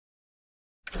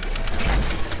Hello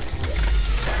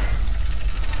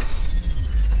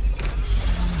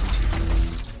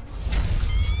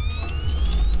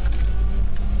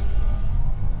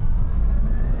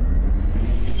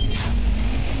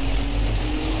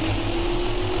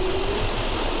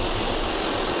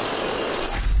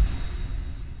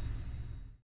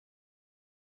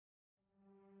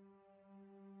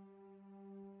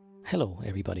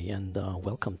everybody, and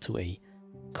welcome to a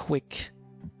quick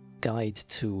guide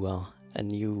to a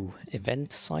new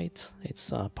event site.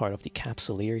 It's part of the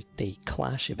Capsuleer Day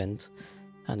Clash event,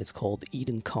 and it's called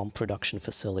EDENCOM Production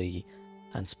Facility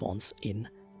and spawns in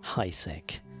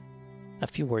HiSec. A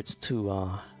few words to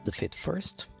the fit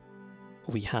first.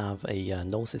 We have a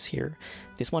Gnosis here.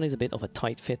 This one is a bit of a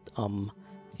tight fit.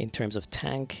 In terms of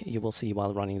tank, you will see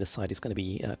while running the site it's going to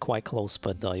be quite close,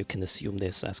 but you can assume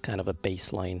this as kind of a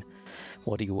baseline,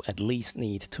 what you at least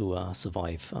need to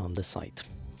survive the site.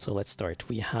 So let's start.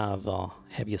 We have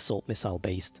heavy assault missile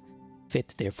based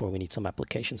fit, therefore we need some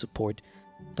application support,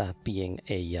 that being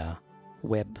a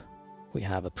web. We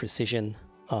have a precision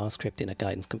script in a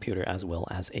guidance computer as well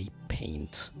as a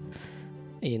paint.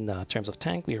 In terms of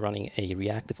tank, we're running a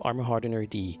reactive armor hardener.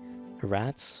 The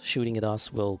rats shooting at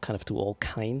us will kind of do all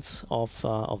kinds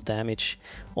of damage,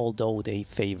 although they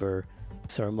favor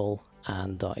thermal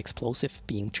and explosive.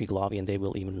 Being Triglavian, they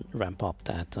will even ramp up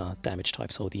that damage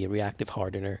type, so the reactive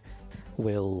hardener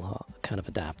will kind of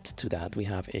adapt to that. We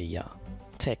have a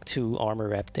Tech 2 armor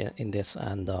rep in this,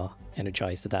 and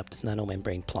energized adaptive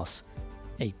nanomembrane plus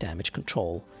a damage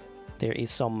control. There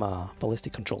is some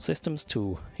ballistic control systems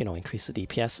to, increase the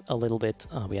DPS a little bit.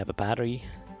 We have a battery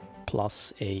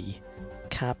plus a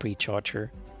cap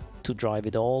recharger to drive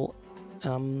it all.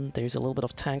 There's a little bit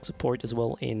of tank support as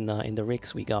well in the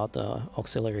rigs. We got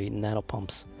auxiliary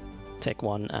nanopumps, Tech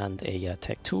 1 and a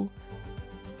Tech 2.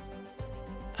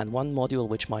 And one module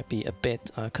which might be a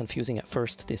bit confusing at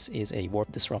first, this is a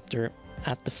warp disruptor.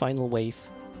 At the final wave,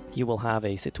 you will have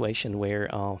a situation where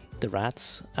the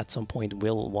rats at some point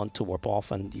will want to warp off,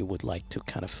 and you would like to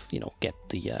kind of, get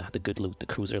the good loot, the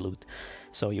cruiser loot.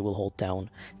 So you will hold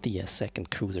down the second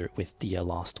cruiser with the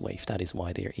last wave. That is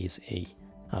why there is a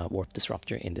warp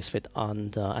disruptor in this fit.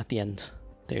 And at the end,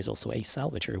 there's also a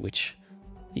salvager, which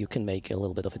you can make a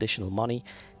little bit of additional money.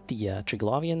 The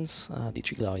Triglavians, the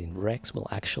Triglavian Rex will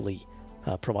actually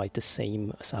provide the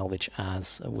same salvage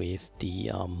as with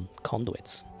the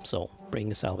conduits. So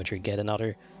bring a salvager, get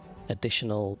another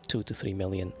additional 2 to 3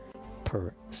 million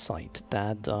per site.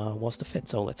 That was the fit.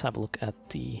 So let's have a look at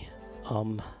the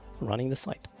running the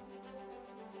site.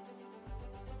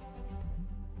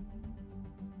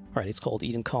 Alright, it's called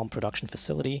EDENCOM Production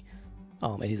Facility.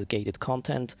 It is a gated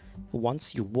content.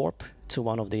 Once you warp to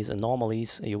one of these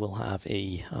anomalies, you will have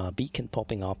a beacon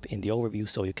popping up in the overview,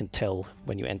 so you can tell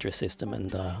when you enter a system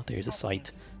and there's a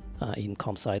site,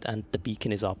 EDENCOM site, and the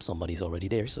beacon is up, somebody's already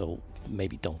there, so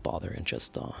maybe don't bother and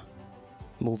just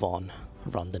move on,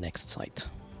 run the next site.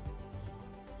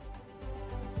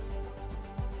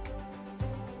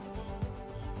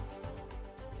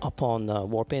 Upon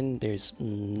warp in, there's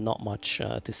not much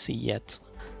to see yet.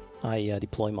 I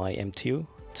deploy my M2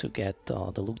 to get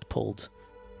the loot pulled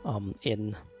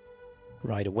in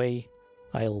right away.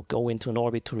 I'll go into an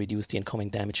orbit to reduce the incoming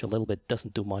damage a little bit.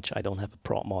 Doesn't do much. I don't have a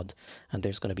prop mod, and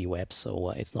there's going to be webs,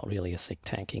 so it's not really a sick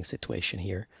tanking situation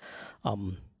here.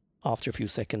 After a few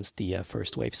seconds, the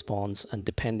first wave spawns, and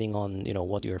depending on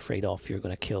what you're afraid of, you're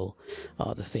going to kill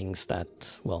the things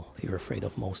that, well, you're afraid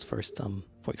of most first.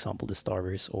 For example, the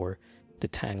starvers or the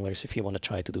tanglers if you want to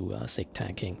try to do sick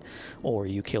tanking, or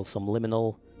you kill some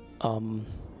liminal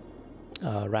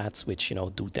rats which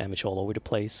do damage all over the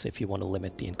place. If you want to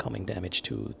limit the incoming damage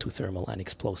to thermal and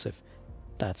explosive,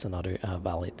 that's another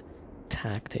valid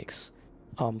tactics.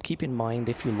 Keep in mind,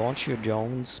 if you launch your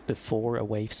drones before a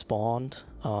wave spawned,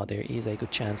 there is a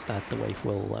good chance that the wave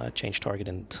will change target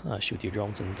and shoot your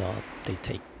drones, and they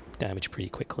take damage pretty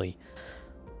quickly.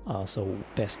 So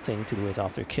best thing to do is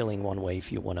after killing one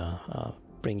wave, you want to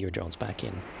bring your drones back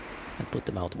in and put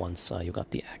them out once you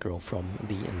got the aggro from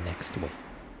the next wave.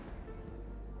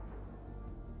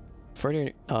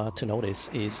 Further to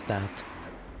notice is that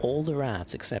all the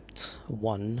rats except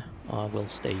one will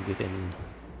stay within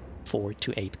 4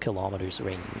 to 8 kilometers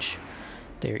range.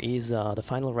 There is the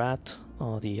final rat,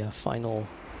 the final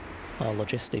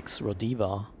logistics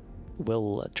Rodiva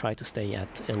will try to stay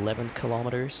at 11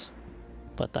 kilometers,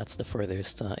 but that's the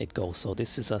furthest it goes. So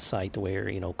this is a site where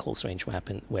close range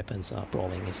weapons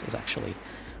brawling is actually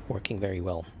working very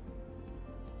well.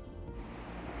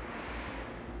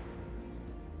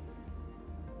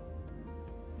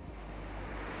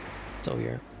 So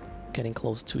we're getting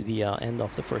close to the end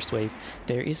of the first wave.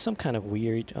 There is some kind of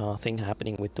weird thing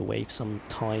happening with the wave.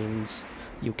 Sometimes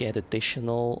you get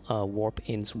additional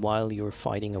warp-ins while you're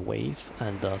fighting a wave,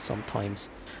 and sometimes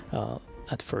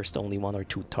at first only 1 or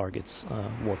 2 targets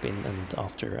warp in, and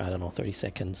after, I don't know, 30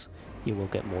 seconds you will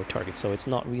get more targets. So it's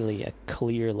not really a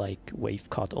clear like wave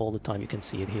cut all the time. You can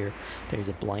see it here. There's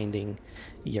a blinding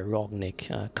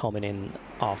Yarognik coming in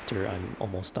after I'm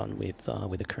almost done with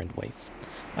the current wave.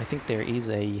 I think there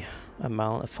is a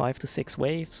amount of 5 to 6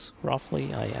 waves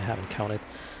roughly. I haven't counted.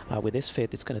 With this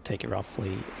fit, it's going to take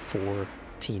roughly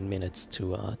 14 minutes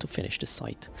to finish the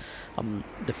site.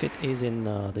 The fit is in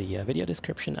the video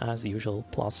description as usual.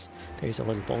 Plus, there's a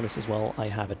little bonus as well. I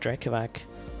have a Dracovac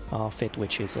fit,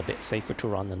 which is a bit safer to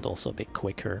run and also a bit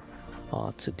quicker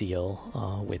to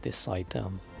deal with this site.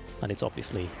 And it's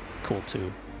obviously cool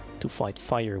to fight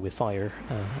fire with fire,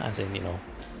 as in, you know,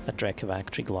 a Dracovac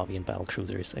Triglavian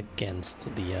battlecruisers against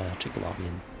the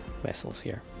Triglavian vessels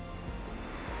here.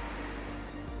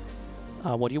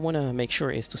 What you want to make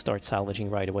sure is to start salvaging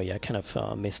right away. I kind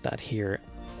of missed that here.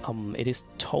 It is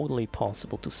totally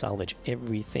possible to salvage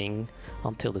everything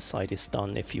until the site is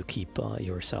done if you keep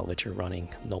your salvager running.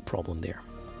 No problem there.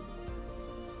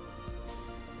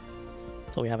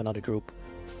 So we have another group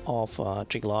of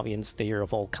Triglavians. They are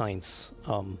of all kinds.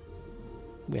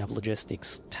 We have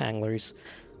logistics tanglers,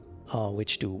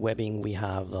 which do webbing. We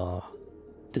have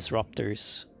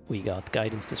disruptors. We got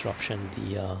guidance disruption,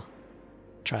 the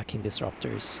tracking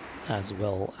disruptors, as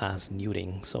well as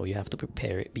neuting. So you have to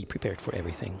be prepared for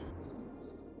everything.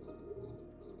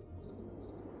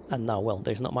 And now, well,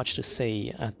 there's not much to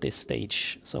say at this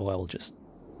stage, so I will just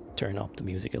turn up the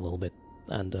music a little bit,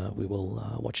 and we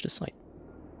will watch the site.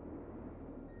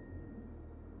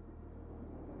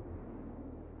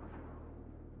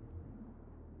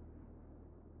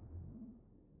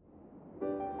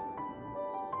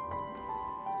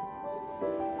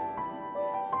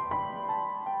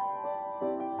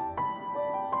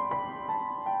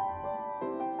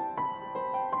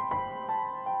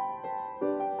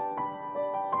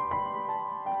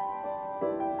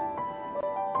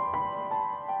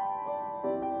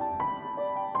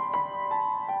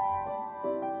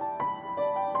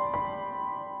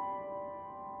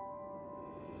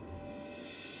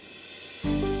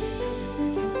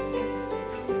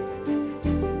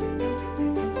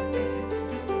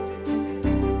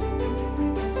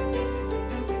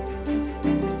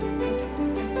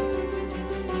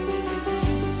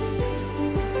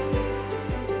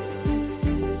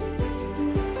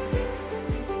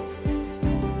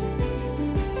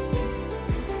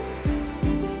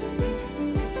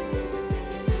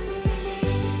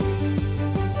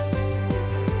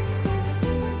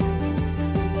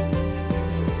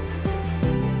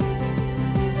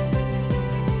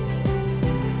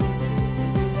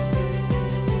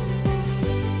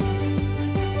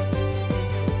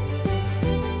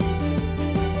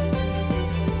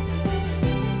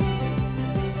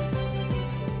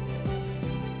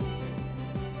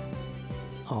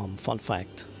 Fun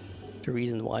fact, the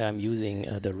reason why I'm using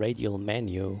the radial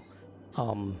menu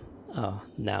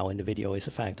now in the video is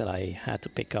the fact that I had to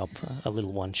pick up a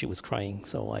little one. She was crying,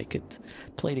 so I could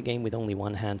play the game with only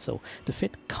one hand. So the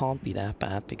fit can't be that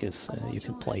bad because you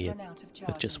can play it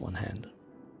with just one hand.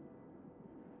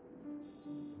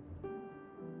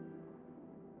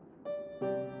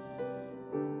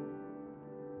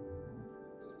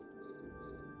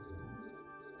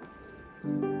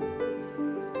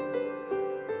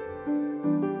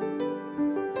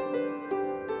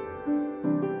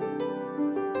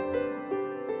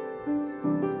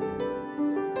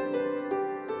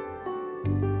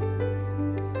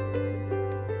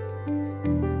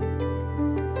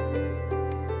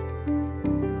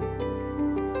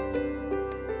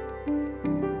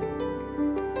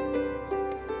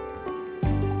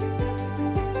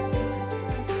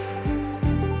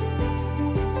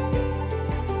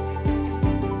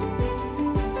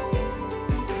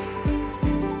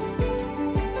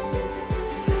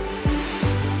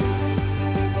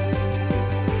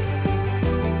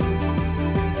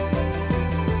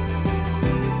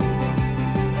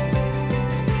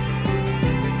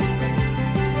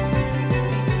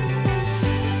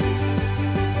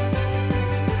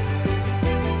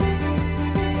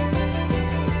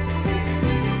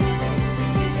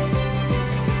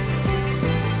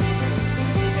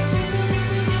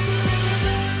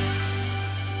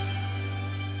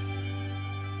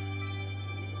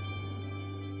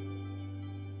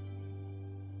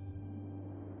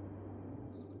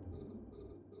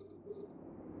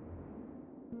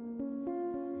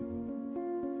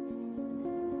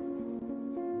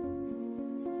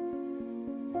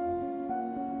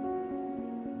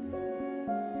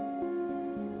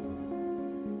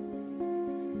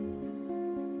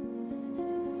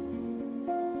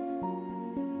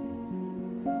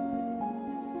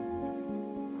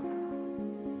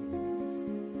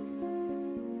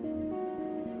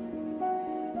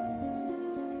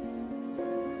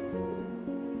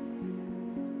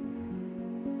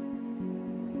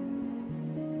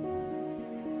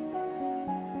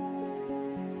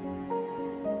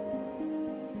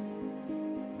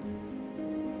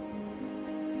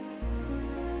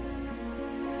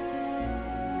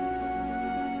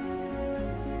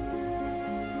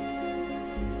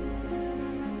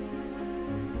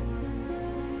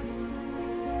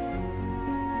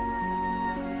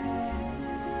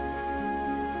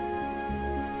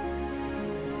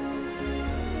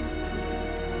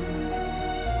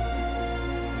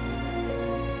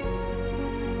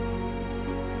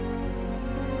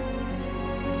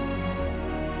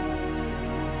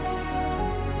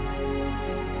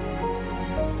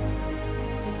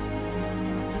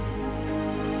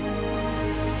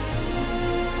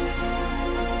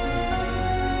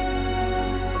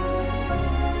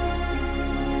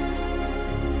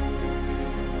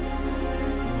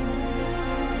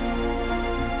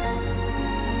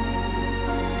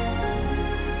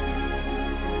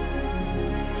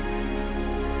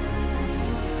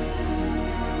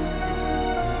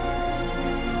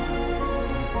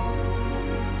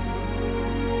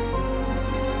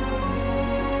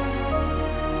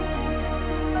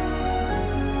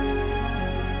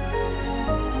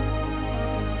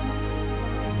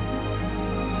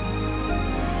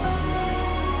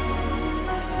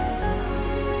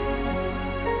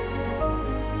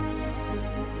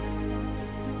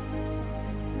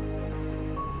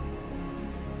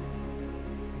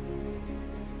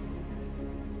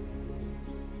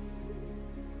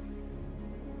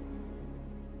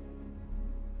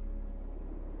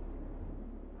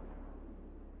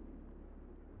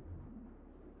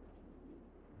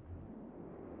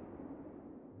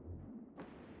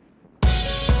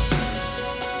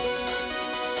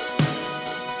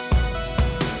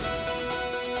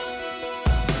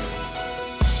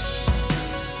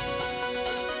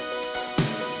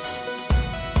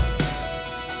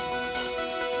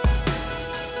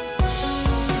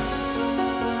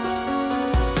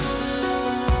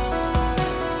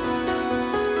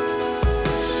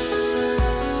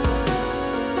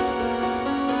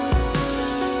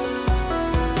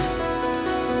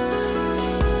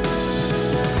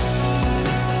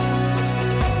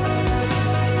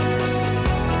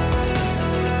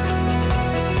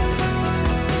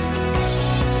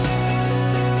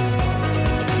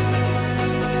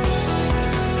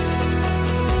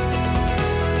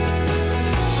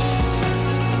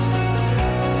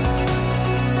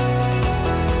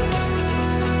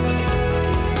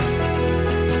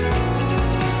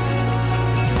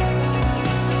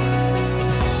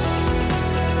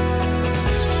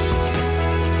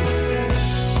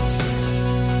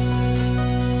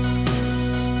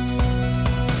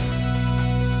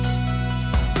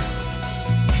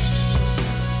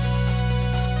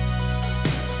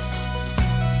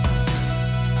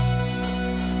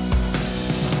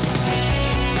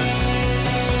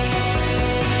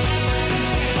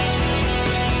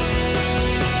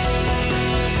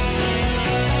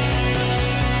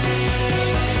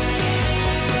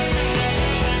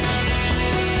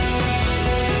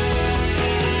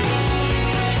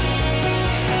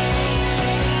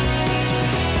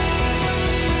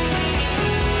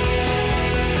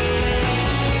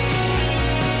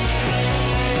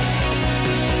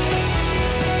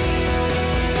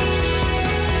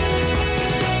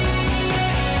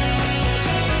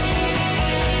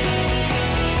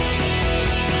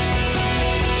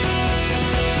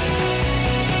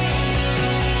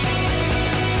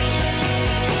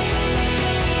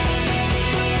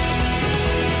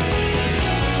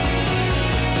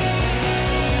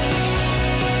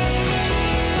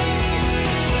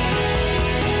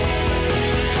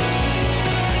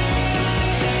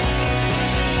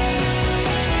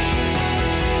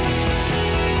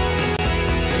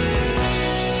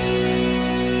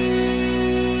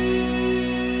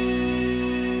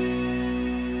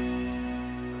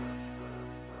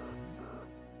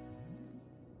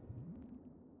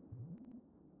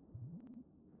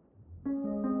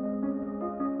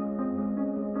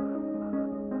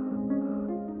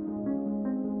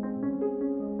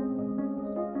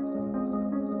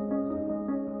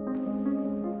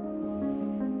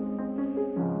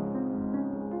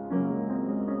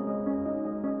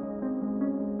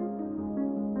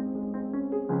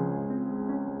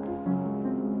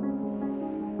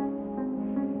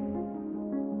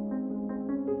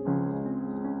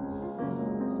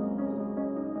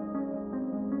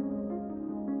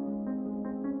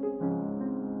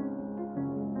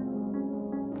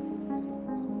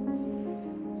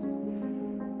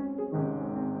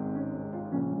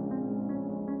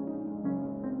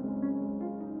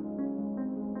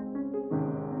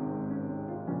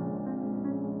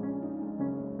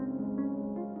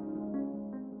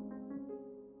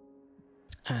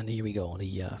 And here we go,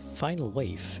 the final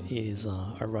wave is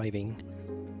arriving.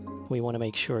 We want to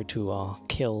make sure to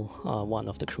kill one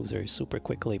of the cruisers super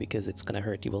quickly because it's gonna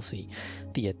hurt. You will see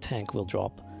the tank will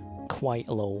drop quite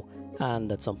low,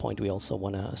 and at some point we also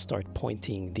want to start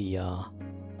pointing the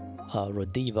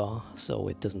Rodiva so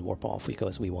it doesn't warp off,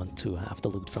 because we want to have the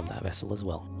loot from that vessel as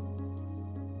well.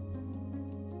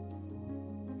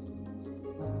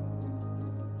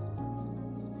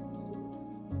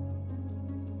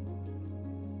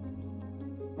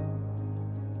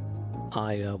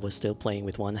 I was still playing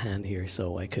with one hand here,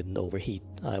 so I couldn't overheat.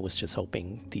 I was just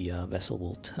hoping the vessel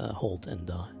would hold, and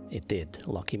it did.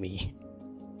 Lucky me.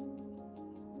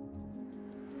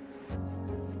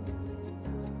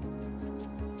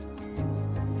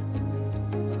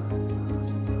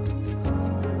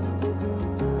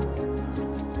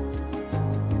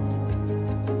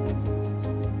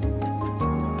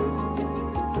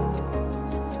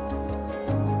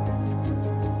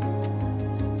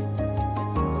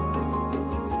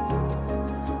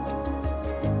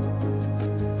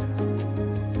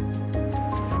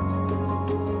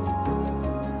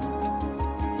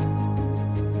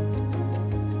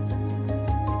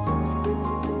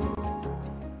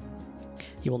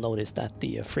 You will notice that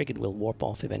the frigate will warp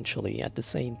off eventually. At the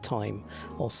same time,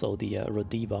 also the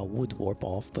Rodiva would warp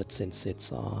off, but since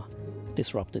it's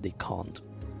disrupted, it can't.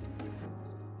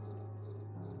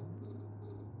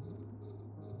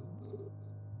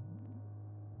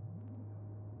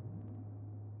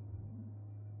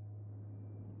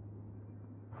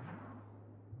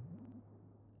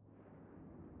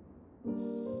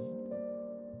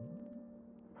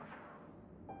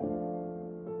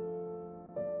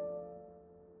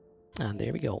 And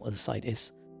there we go, the site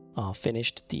is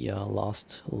finished. The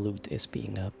last loot is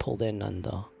being pulled in, and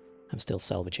I'm still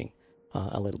salvaging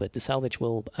a little bit. The salvage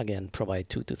will again provide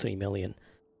 2 to 3 million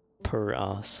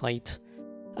per site.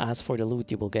 As for the loot,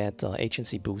 you will get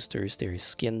agency boosters. There is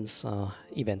skins,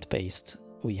 event-based.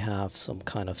 We have some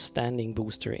kind of standing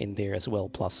booster in there as well,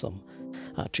 plus some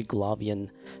Triglavian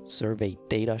survey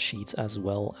data sheets, as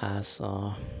well as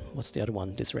what's the other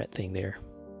one? This red thing there.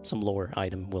 Some lore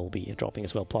item will be dropping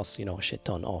as well, plus, you know, a shit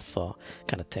ton of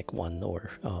kind of tech 1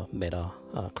 or meta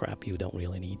crap you don't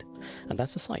really need. And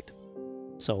that's the site.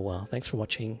 So thanks for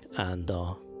watching, and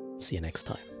see you next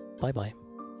time. Bye bye.